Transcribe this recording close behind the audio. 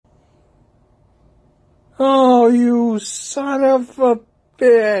Oh, you son of a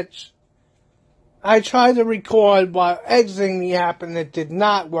bitch. I tried to record while exiting the app and it did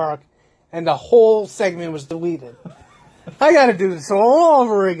not work, and the whole segment was deleted. I gotta do this all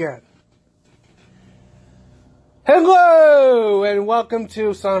over again. Hello, and welcome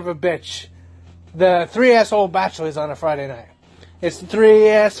to Son of a Bitch, the Three Asshole Bachelors on a Friday night. It's the Three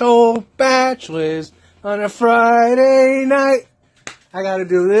Asshole Bachelors on a Friday night. I gotta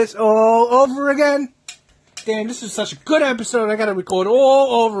do this all over again. Damn, this is such a good episode, I gotta record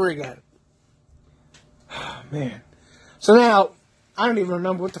all over again. Oh, man. So now, I don't even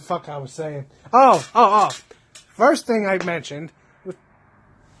remember what the fuck I was saying. Oh. First thing I mentioned, what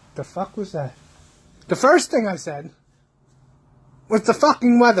the fuck was that? The first thing I said was the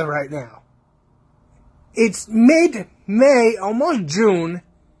fucking weather right now. It's mid-May, almost June.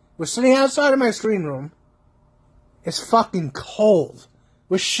 We're sitting outside of my screen room. It's fucking cold.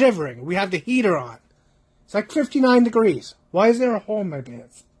 We're shivering. We have the heater on. It's like 59 degrees. Why is there a hole in my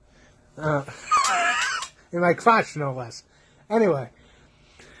pants? In my crotch, no less. Anyway.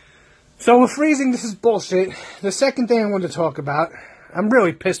 So we're freezing. This is bullshit. The second thing I wanted to talk about, I'm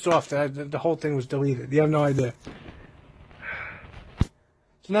really pissed off that the whole thing was deleted. You have no idea.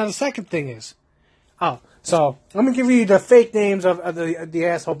 So now the second thing is, so let me give you the fake names of the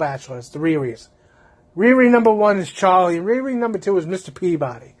asshole bachelors, the Riris. Riri number 1 is Charlie. Riri number 2 is Mr.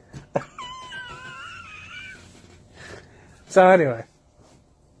 Peabody. So anyway.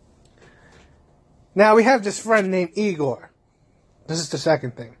 Now we have this friend named Igor. This is the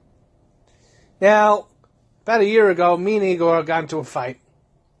second thing. Now, about a year ago, me and Igor got into a fight.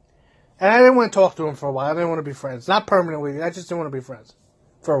 And I didn't want to talk to him for a while. I didn't want to be friends. Not permanently. I just didn't want to be friends.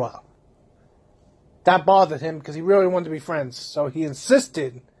 For a while. That bothered him because he really wanted to be friends. So he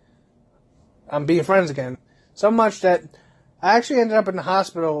insisted on being friends again. So much that I actually ended up in the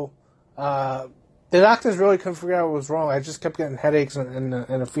hospital. The doctors really couldn't figure out what was wrong. I just kept getting headaches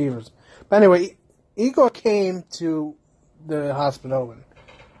and fevers. But anyway, Igor came to the hospital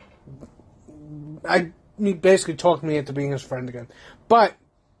and he basically talked me into being his friend again. But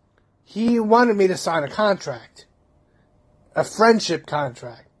he wanted me to sign a contract. A friendship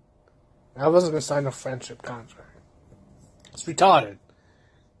contract. I wasn't going to sign a friendship contract. It's retarded.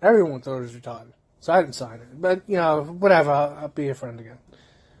 Everyone thought it was retarded. So I didn't sign it. But, you know, whatever. I'll be a friend again.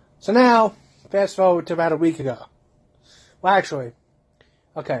 So now, fast forward to about a week ago. Well, actually,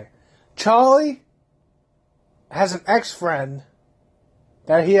 okay. Charlie has an ex-friend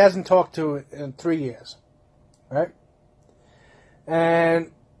that he hasn't talked to in 3 years. Right?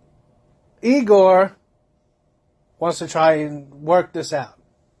 And Igor wants to try and work this out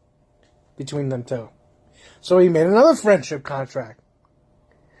between them two. So he made another friendship contract.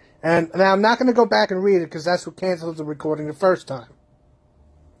 And now I'm not going to go back and read it because that's what canceled the recording the first time.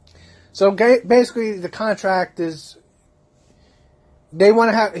 So basically the contract is he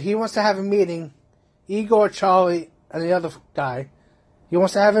wants to have a meeting, Igor, Charlie, and the other guy. He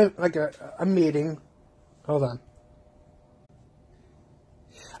wants to have a meeting. Hold on.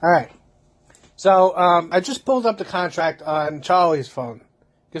 Alright. So, I just pulled up the contract on Charlie's phone.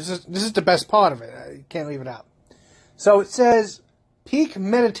 Because this is the best part of it. I can't leave it out. So it says, peak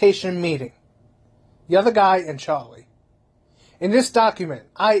meditation meeting. The other guy and Charlie. In this document,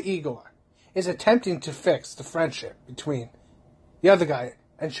 I, Igor, is attempting to fix the friendship between the other guy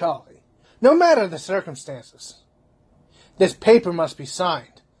and Charlie. No matter the circumstances. This paper must be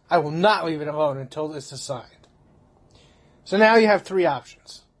signed. I will not leave it alone until this is signed. So now you have 3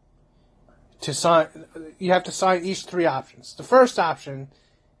 options. To sign, you have to sign each 3 options. The first option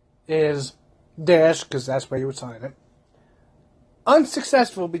is dash, because that's where you would sign it.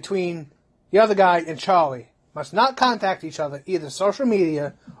 Unsuccessful between the other guy and Charlie. Must not contact each other, either social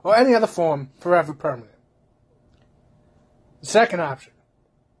media or any other form, forever permanent. The second option.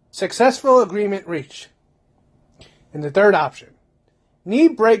 Successful agreement reached. And the third option.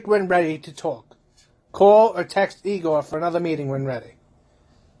 Need break when ready to talk. Call or text Igor for another meeting when ready.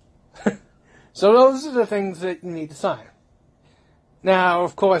 So those are the things that you need to sign. Now,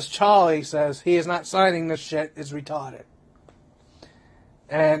 of course, Charlie says he is not signing this shit, it's retarded.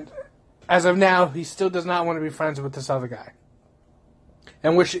 And as of now, he still does not want to be friends with this other guy.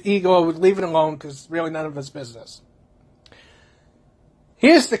 And wish Igor would leave it alone because it's really none of his business.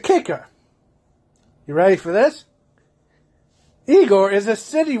 Here's the kicker. You ready for this? Igor is a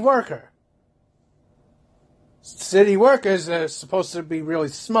city worker. City workers are supposed to be really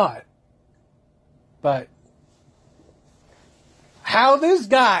smart. But how this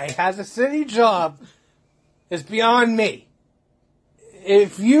guy has a city job is beyond me.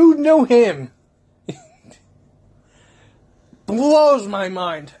 If you knew him, blows my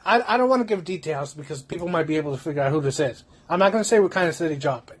mind. I don't want to give details because people might be able to figure out who this is. I'm not going to say what kind of city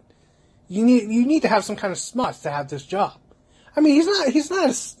job, but you need to have some kind of smarts to have this job. I mean, he's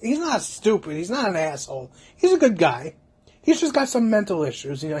not stupid. He's not an asshole. He's a good guy. He's just got some mental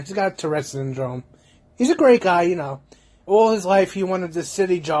issues. He's got Tourette's syndrome. He's a great guy. All his life he wanted this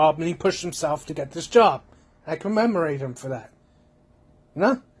city job, and he pushed himself to get this job. I commemorate him for that.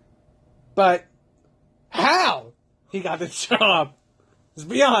 But how he got this job is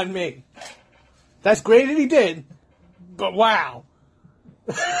beyond me. That's great that he did, but wow.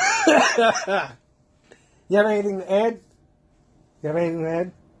 You have anything to add?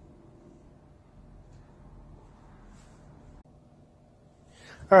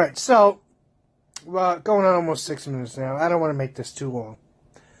 Alright, so, going on almost 6 minutes now. I don't want to make this too long.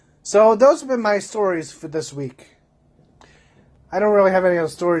 So, those have been my stories for this week. I don't really have any other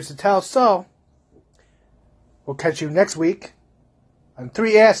stories to tell, so we'll catch you next week on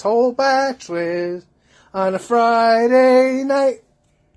 3 Asshole Bachelors on a Friday night.